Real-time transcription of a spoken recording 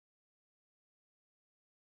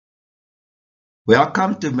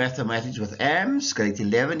Welcome to Mathematics with AMS, grade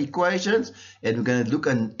 11 equations, and we're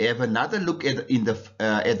going to have another look at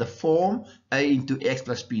the form a into x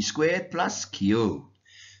plus b squared plus q.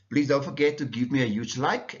 Please don't forget to give me a huge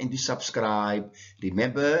like and to subscribe.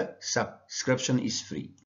 Remember, subscription is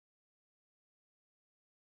free.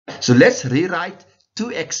 So let's rewrite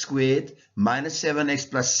 2x squared minus 7x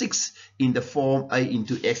plus 6 in the form a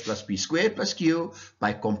into x plus b squared plus q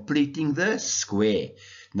by completing the square.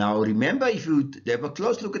 Now remember, if you have a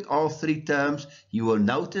close look at all three terms, you will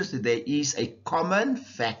notice that there is a common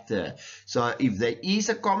factor. So if there is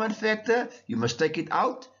a common factor, you must take it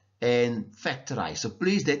out and factorize. So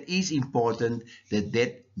please, that is important,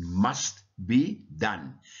 that must be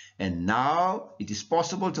done. And now it is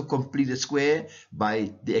possible to complete the square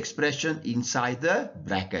by the expression inside the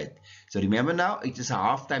bracket. So remember now, it is a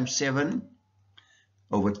half times 7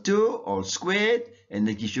 over 2 all squared, and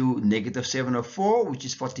that gives you negative 7 over 4, which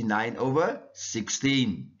is 49 over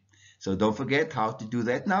 16. So don't forget how to do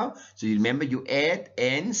that now. So you remember, you add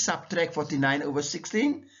and subtract 49 over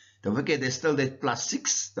 16. Don't forget, there's still that plus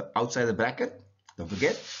 6 outside the bracket. Don't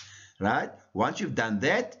forget, right? Once you've done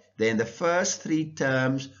that, then the first three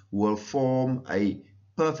terms will form a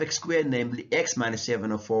perfect square, namely x minus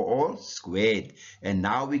 7 over 4 all squared. And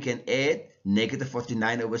now we can add negative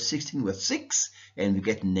 49 over 16 with 6, and we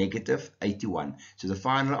get negative 81. So the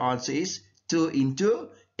final answer is 2 into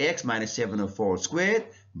x minus 7 over 4 all squared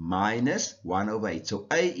minus 1 over 8. So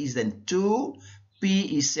a is then 2,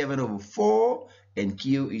 p is 7 over 4, and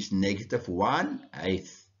q is negative 1/8.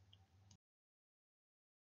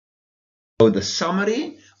 So the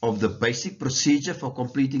summary of the basic procedure for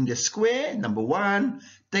completing the square: number 1,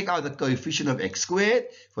 take out the coefficient of x squared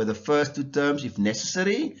for the first two terms if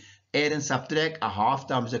necessary. Add and subtract a half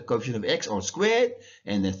times the coefficient of x all squared.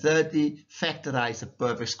 And then thirdly, factorize the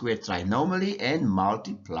perfect square trinomially and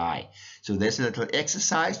multiply. So there's a little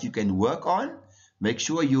exercise you can work on. Make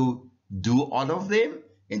sure you do all of them,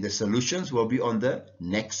 and the solutions will be on the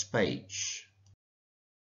next page.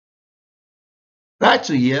 Right,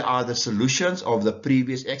 so here are the solutions of the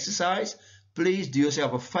previous exercise. Please do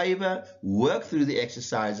yourself a favor, work through the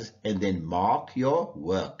exercises, and then mark your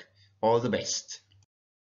work. All the best.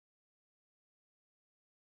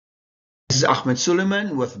 This is Ahmed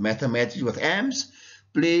Suleiman with Mathematics with AMS.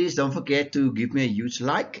 Please don't forget to give me a huge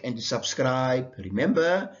like and to subscribe.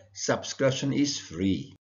 Remember, subscription is free.